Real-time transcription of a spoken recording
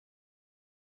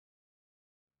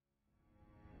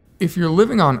If you're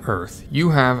living on Earth,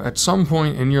 you have at some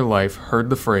point in your life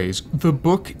heard the phrase, "the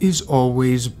book is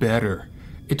always better."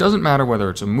 It doesn't matter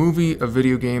whether it's a movie, a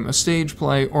video game, a stage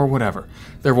play, or whatever.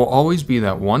 There will always be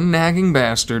that one nagging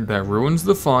bastard that ruins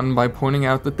the fun by pointing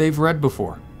out that they've read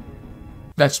before.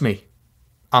 That's me.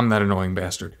 I'm that annoying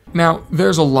bastard. Now,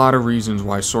 there's a lot of reasons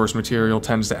why source material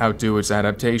tends to outdo its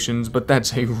adaptations, but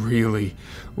that's a really,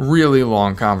 really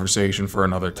long conversation for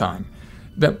another time.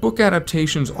 That book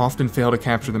adaptations often fail to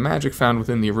capture the magic found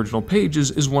within the original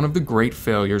pages is one of the great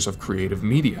failures of creative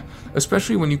media,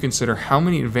 especially when you consider how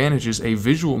many advantages a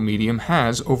visual medium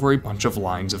has over a bunch of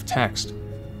lines of text.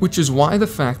 Which is why the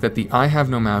fact that the I Have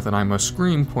No Mouth and I Must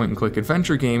Scream point-and-click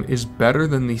adventure game is better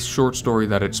than the short story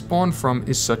that it spawned from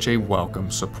is such a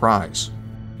welcome surprise.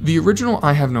 The original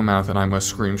I Have No Mouth and I Must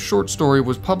Scream short story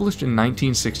was published in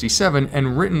 1967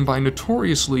 and written by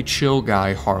notoriously chill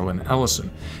guy Harlan Ellison.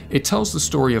 It tells the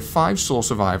story of 5 soul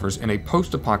survivors in a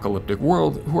post-apocalyptic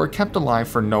world who are kept alive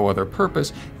for no other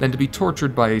purpose than to be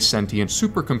tortured by a sentient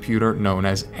supercomputer known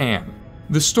as AM.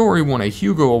 The story won a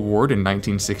Hugo Award in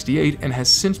 1968 and has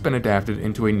since been adapted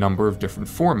into a number of different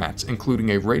formats, including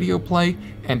a radio play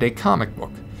and a comic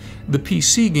book. The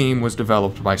PC game was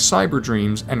developed by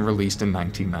Cyberdreams and released in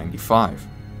 1995.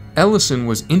 Ellison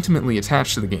was intimately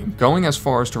attached to the game, going as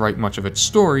far as to write much of its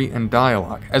story and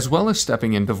dialogue, as well as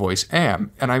stepping in to voice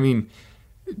Am, and I mean,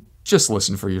 just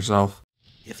listen for yourself.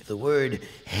 If the word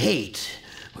hate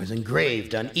was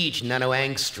engraved on each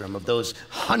nanoangstrom of those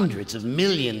hundreds of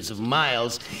millions of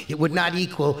miles, it would not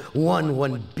equal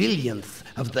 1/1 billionth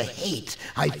of the hate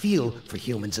I feel for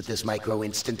humans at this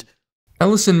micro-instant.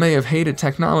 Ellison may have hated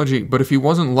technology, but if he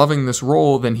wasn't loving this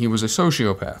role, then he was a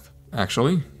sociopath.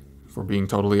 Actually, if we're being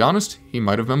totally honest, he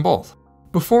might have been both.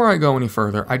 Before I go any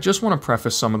further, I just want to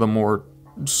preface some of the more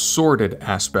sordid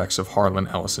aspects of Harlan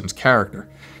Ellison's character.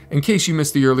 In case you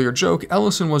missed the earlier joke,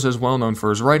 Ellison was as well known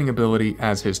for his writing ability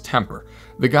as his temper.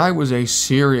 The guy was a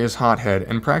serious hothead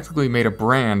and practically made a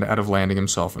brand out of landing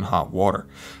himself in hot water.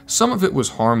 Some of it was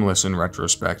harmless in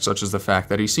retrospect, such as the fact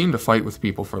that he seemed to fight with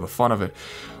people for the fun of it,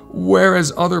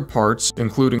 whereas other parts,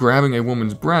 including grabbing a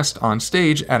woman's breast on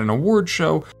stage at an award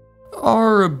show,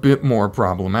 are a bit more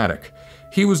problematic.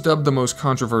 He was dubbed the most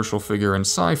controversial figure in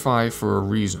sci-fi for a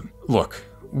reason. Look,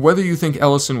 whether you think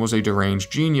Ellison was a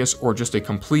deranged genius or just a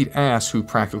complete ass who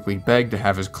practically begged to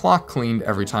have his clock cleaned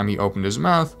every time he opened his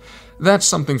mouth, that's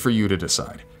something for you to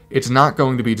decide. It's not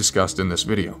going to be discussed in this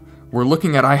video. We're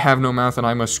looking at I Have No Mouth and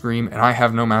I Must Scream, and I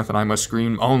Have No Mouth and I Must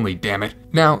Scream only, damn it.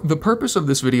 Now, the purpose of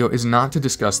this video is not to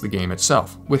discuss the game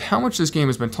itself. With how much this game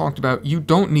has been talked about, you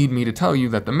don't need me to tell you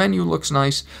that the menu looks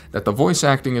nice, that the voice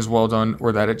acting is well done,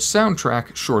 or that its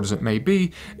soundtrack, short as it may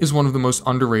be, is one of the most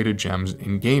underrated gems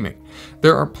in gaming.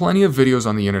 There are plenty of videos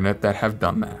on the internet that have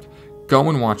done that. Go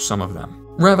and watch some of them.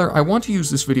 Rather, I want to use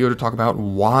this video to talk about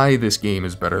why this game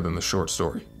is better than the short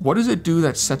story. What does it do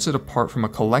that sets it apart from a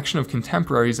collection of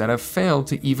contemporaries that have failed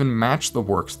to even match the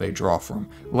works they draw from,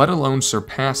 let alone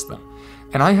surpass them?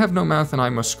 And I Have No Mouth and I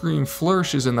Must Scream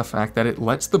flourishes in the fact that it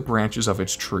lets the branches of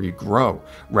its tree grow,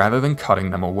 rather than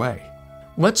cutting them away.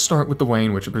 Let's start with the way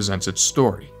in which it presents its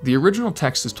story. The original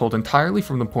text is told entirely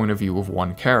from the point of view of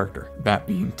one character, that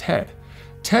being Ted.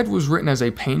 Ted was written as a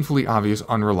painfully obvious,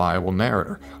 unreliable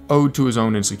narrator, owed to his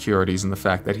own insecurities and the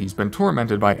fact that he's been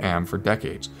tormented by Am for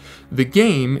decades. The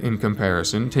game, in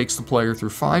comparison, takes the player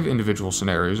through 5 individual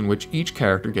scenarios in which each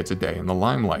character gets a day in the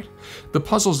limelight. The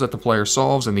puzzles that the player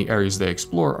solves and the areas they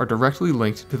explore are directly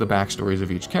linked to the backstories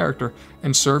of each character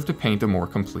and serve to paint a more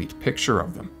complete picture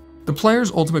of them. The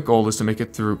player's ultimate goal is to make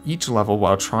it through each level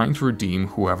while trying to redeem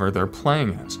whoever they're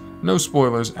playing as. No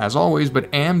spoilers, as always,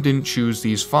 but Am didn't choose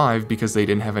these 5 because they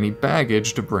didn't have any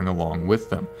baggage to bring along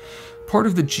with them. Part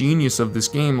of the genius of this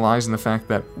game lies in the fact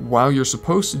that while you're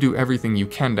supposed to do everything you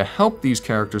can to help these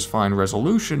characters find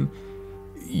resolution,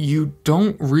 you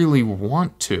don't really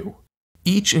want to.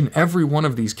 Each and every one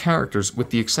of these characters, with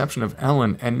the exception of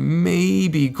Ellen and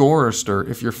maybe Gorister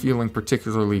if you're feeling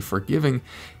particularly forgiving,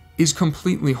 is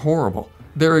completely horrible.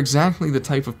 They're exactly the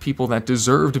type of people that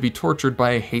deserve to be tortured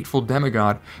by a hateful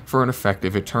demigod for an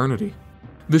effective eternity.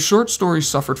 The short story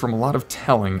suffered from a lot of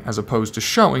telling as opposed to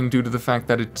showing due to the fact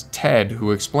that it's Ted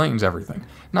who explains everything,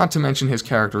 not to mention his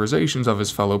characterizations of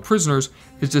his fellow prisoners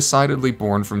is decidedly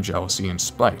born from jealousy and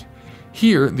spite.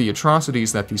 Here, the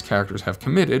atrocities that these characters have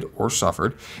committed, or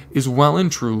suffered, is well and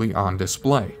truly on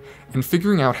display, and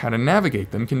figuring out how to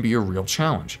navigate them can be a real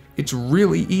challenge. It's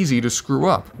really easy to screw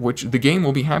up, which the game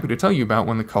will be happy to tell you about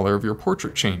when the color of your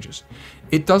portrait changes.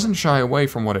 It doesn't shy away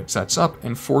from what it sets up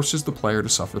and forces the player to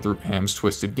suffer through Am's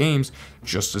twisted games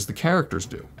just as the characters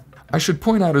do. I should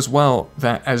point out as well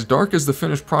that as dark as the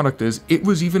finished product is, it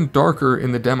was even darker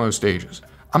in the demo stages.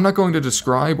 I'm not going to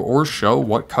describe or show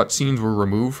what cutscenes were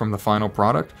removed from the final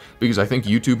product, because I think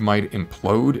YouTube might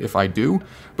implode if I do,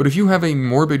 but if you have a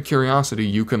morbid curiosity,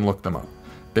 you can look them up.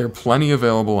 They're plenty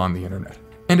available on the internet.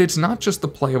 And it's not just the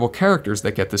playable characters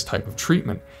that get this type of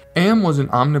treatment. Am was an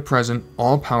omnipresent,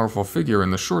 all-powerful figure in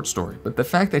the short story, but the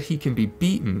fact that he can be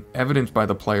beaten, evidenced by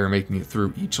the player making it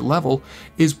through each level,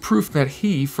 is proof that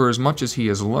he, for as much as he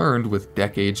has learned with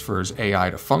decades for his AI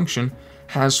to function,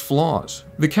 has flaws.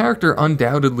 The character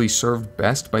undoubtedly served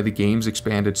best by the game's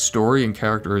expanded story and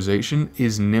characterization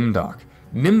is Nimdok.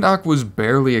 Nimdok was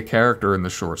barely a character in the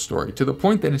short story, to the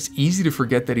point that it's easy to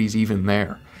forget that he's even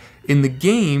there. In the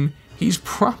game, he's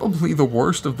probably the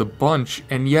worst of the bunch,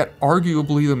 and yet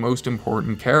arguably the most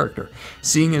important character,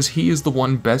 seeing as he is the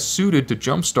one best suited to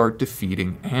jumpstart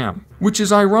defeating Am. Which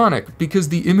is ironic, because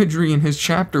the imagery in his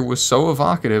chapter was so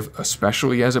evocative,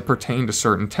 especially as it pertained to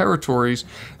certain territories,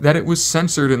 that it was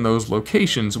censored in those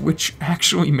locations, which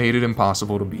actually made it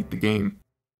impossible to beat the game.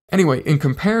 Anyway, in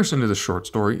comparison to the short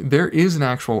story, there is an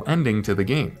actual ending to the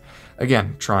game.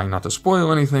 Again, trying not to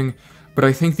spoil anything, but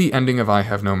I think the ending of I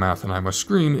Have No Mouth and I Must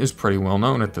Scream is pretty well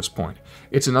known at this point.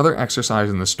 It's another exercise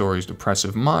in the story's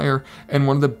depressive mire, and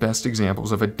one of the best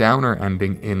examples of a downer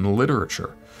ending in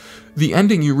literature. The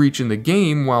ending you reach in the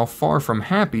game, while far from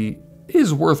happy,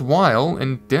 is worthwhile,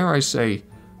 and dare I say,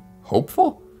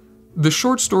 hopeful? The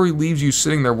short story leaves you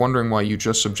sitting there wondering why you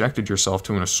just subjected yourself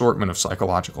to an assortment of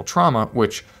psychological trauma,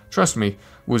 which, trust me,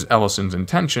 was Ellison's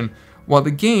intention, while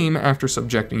the game, after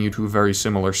subjecting you to a very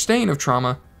similar stain of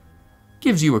trauma,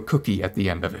 gives you a cookie at the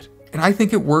end of it. And I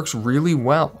think it works really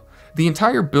well. The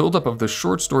entire buildup of the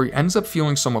short story ends up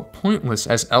feeling somewhat pointless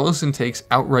as Ellison takes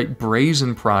outright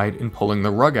brazen pride in pulling the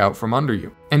rug out from under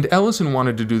you. And Ellison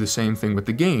wanted to do the same thing with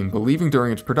the game, believing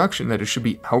during its production that it should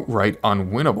be outright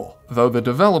unwinnable, though the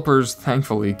developers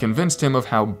thankfully convinced him of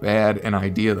how bad an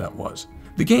idea that was.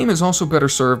 The game is also better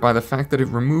served by the fact that it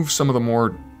removes some of the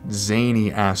more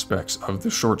zany aspects of the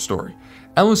short story.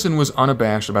 Ellison was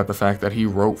unabashed about the fact that he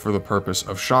wrote for the purpose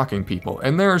of shocking people,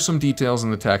 and there are some details in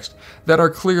the text that are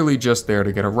clearly just there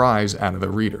to get a rise out of the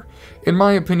reader. In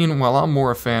my opinion, while I'm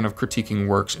more a fan of critiquing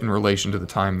works in relation to the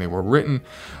time they were written,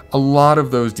 a lot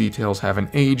of those details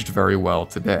haven't aged very well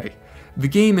today. The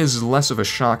game is less of a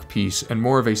shock piece and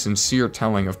more of a sincere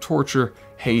telling of torture,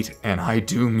 hate, and I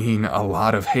do mean a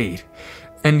lot of hate.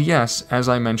 And yes, as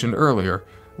I mentioned earlier,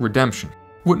 redemption.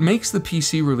 What makes the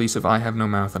PC release of I Have No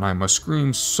Mouth and I Must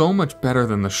Scream so much better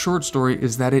than the short story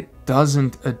is that it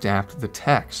doesn't adapt the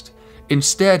text.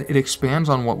 Instead, it expands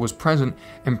on what was present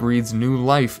and breathes new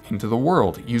life into the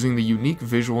world, using the unique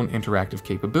visual and interactive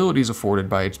capabilities afforded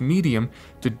by its medium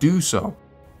to do so.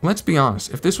 Let's be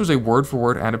honest, if this was a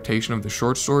word-for-word adaptation of the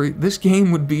short story, this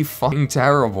game would be fucking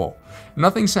terrible.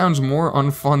 Nothing sounds more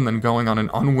unfun than going on an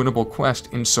unwinnable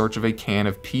quest in search of a can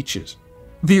of peaches.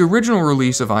 The original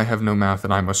release of I Have No Mouth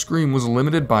and I Must Scream was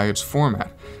limited by its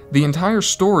format. The entire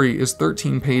story is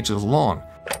 13 pages long.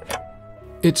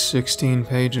 It's 16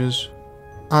 pages.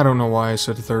 I don't know why I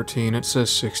said 13, it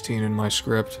says 16 in my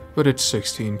script, but it's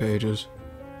 16 pages.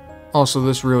 Also,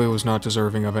 this really was not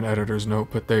deserving of an editor's note,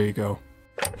 but there you go.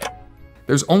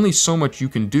 There's only so much you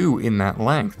can do in that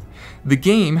length. The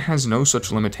game has no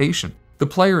such limitation. The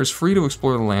player is free to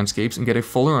explore the landscapes and get a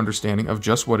fuller understanding of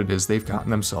just what it is they've gotten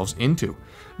themselves into.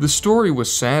 The story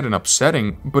was sad and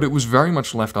upsetting, but it was very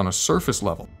much left on a surface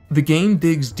level. The game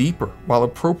digs deeper, while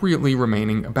appropriately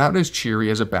remaining about as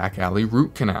cheery as a back alley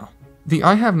root canal. The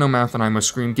I Have No Mouth and I Must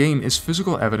Scream game is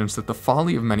physical evidence that the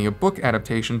folly of many a book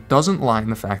adaptation doesn't lie in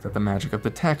the fact that the magic of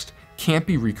the text can't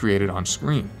be recreated on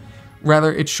screen.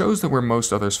 Rather, it shows that where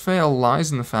most others fail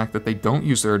lies in the fact that they don't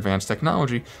use their advanced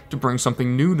technology to bring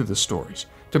something new to the stories,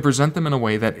 to present them in a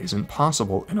way that isn't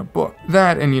possible in a book.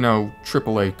 That, and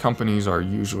AAA companies are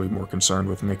usually more concerned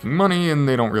with making money, and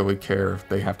they don't really care if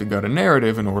they have to gut a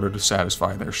narrative in order to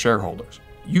satisfy their shareholders.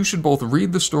 You should both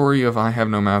read the story of I Have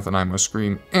No Mouth and I Must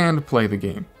Scream and play the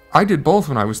game. I did both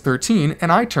when I was 13,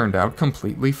 and I turned out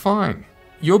completely fine.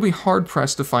 You'll be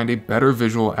hard-pressed to find a better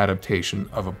visual adaptation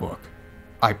of a book.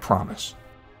 I promise.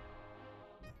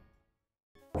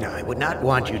 Now, I would not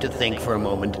want you to think for a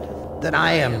moment that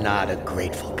I am not a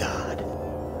grateful God.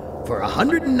 For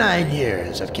 109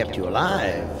 years I've kept you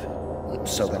alive,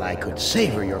 so that I could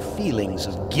savor your feelings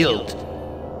of guilt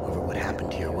over what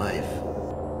happened to your wife.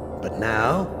 But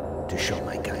now, to show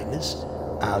my kindness,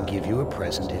 I'll give you a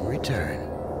present in return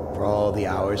for all the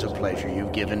hours of pleasure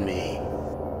you've given me.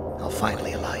 I'll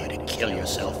finally allow you to kill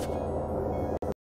yourself